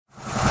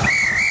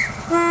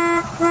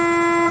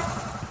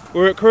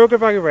We're at Crogger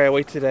Valley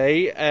Railway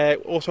today,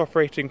 also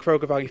operating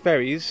Crogger Valley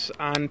Ferries,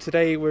 and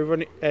today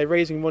we're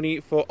raising money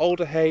for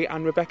Alder Hey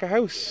and Rebecca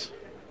House.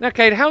 Now,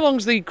 Cade, how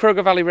long's the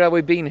Crogger Valley Railway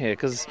been here?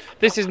 Because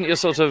this isn't your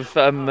sort of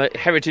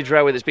heritage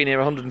railway that's been here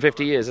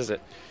 150 years, is it?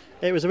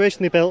 It was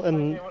originally built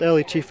in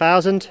early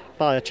 2000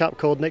 by a chap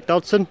called Nick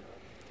Dodson,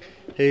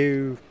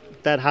 who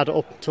then had it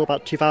up until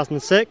about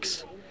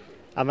 2006,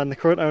 and then the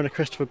current owner,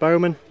 Christopher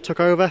Bowman,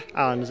 took over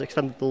and has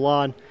extended the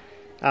line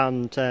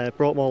and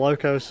brought more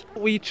locos.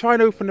 We try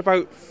and open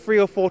about 3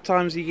 or 4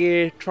 times a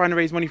year, trying to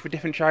raise money for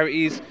different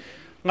charities.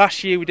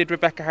 Last year we did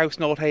Rebecca House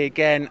and Alder Hey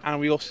again, and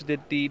we also did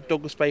the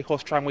Douglas Bay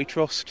Horse Tramway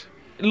Trust.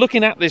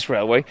 Looking at this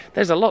railway,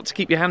 there's a lot to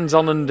keep your hands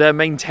on and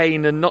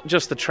maintain, and not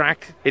just the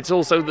track, it's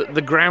also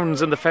the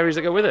grounds and the ferries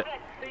that go with it.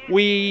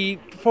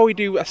 Before we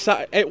do a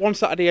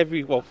Saturday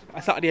every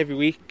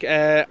week,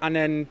 and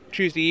then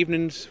Tuesday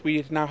evenings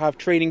we now have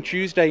Training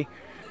Tuesday,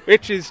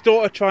 which is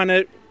sort of trying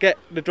to get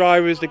the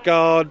drivers, the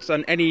guards,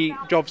 and any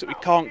jobs that we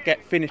can't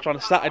get finished on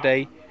a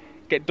Saturday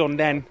get done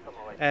then.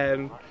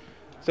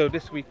 So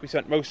this week we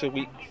spent most of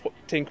the week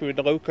tinkering with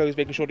the locos,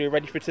 making sure they're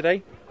ready for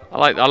today. I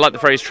like the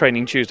phrase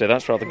Training Tuesday,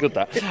 that's rather good,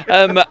 that.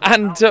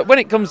 And when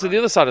it comes to the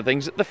other side of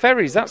things, the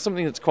ferries, that's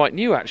something that's quite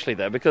new actually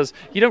there, because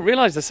you don't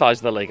realise the size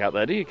of the lake out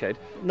there, do you, Cade?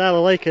 No,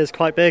 the lake is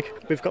quite big.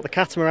 We've got the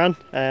catamaran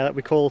that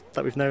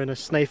we've known as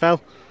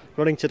Snaefell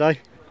running today.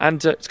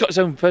 And it's got its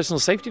own personal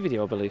safety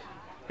video, I believe.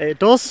 It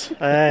does.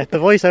 The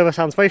voiceover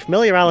sounds very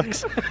familiar,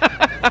 Alex.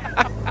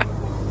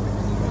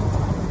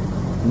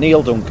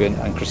 Neil Duncan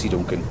and Chrissy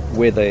Duncan,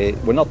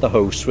 we're not the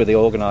hosts, we're the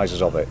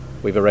organisers of it.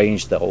 We've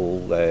arranged the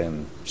whole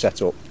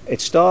setup.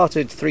 It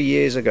started 3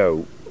 years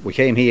ago. We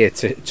came here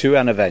to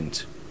an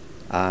event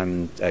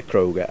and at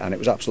Crogger, and it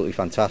was absolutely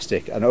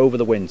fantastic. And over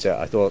the winter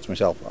I thought to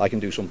myself, I can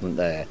do something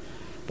there.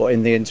 But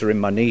in the interim,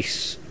 my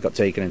niece got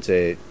taken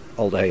into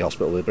Alder Hey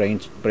Hospital with a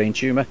brain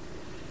tumour,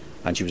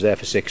 and she was there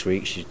for 6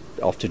 weeks. She's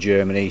off to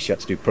Germany. She had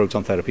to do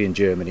proton therapy in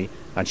Germany,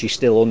 and she's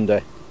still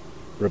under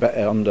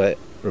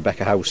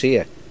Rebecca House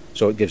here,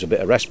 so it gives a bit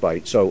of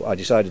respite. So I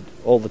decided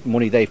all the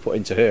money they've put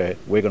into her,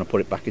 we're going to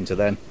put it back into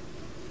them,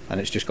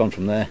 and it's just gone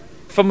from there.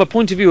 From a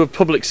point of view of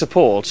public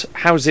support,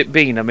 how's it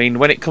been? I mean,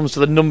 when it comes to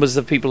the numbers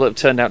of people that have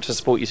turned out to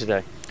support you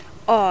today?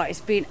 Oh,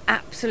 it's been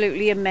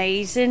absolutely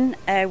amazing.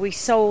 We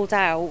sold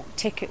out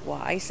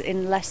ticket-wise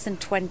in less than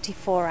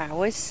 24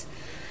 hours.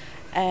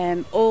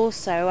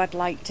 Also, I'd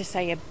like to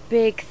say a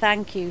big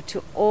thank you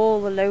to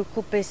all the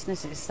local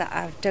businesses that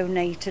have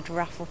donated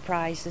raffle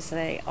prizes.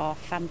 They are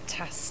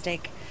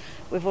fantastic.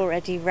 We've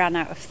already ran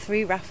out of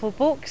 3 raffle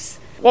books.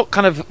 What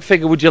kind of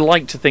figure would you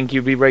like to think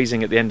you'd be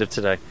raising at the end of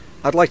today?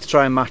 I'd like to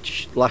try and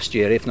match last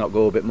year, if not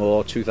go a bit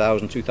more,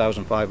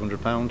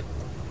 £2,500,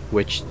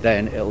 which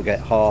then it'll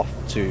get half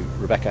to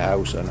Rebecca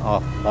House and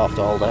half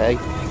to Alder Hey.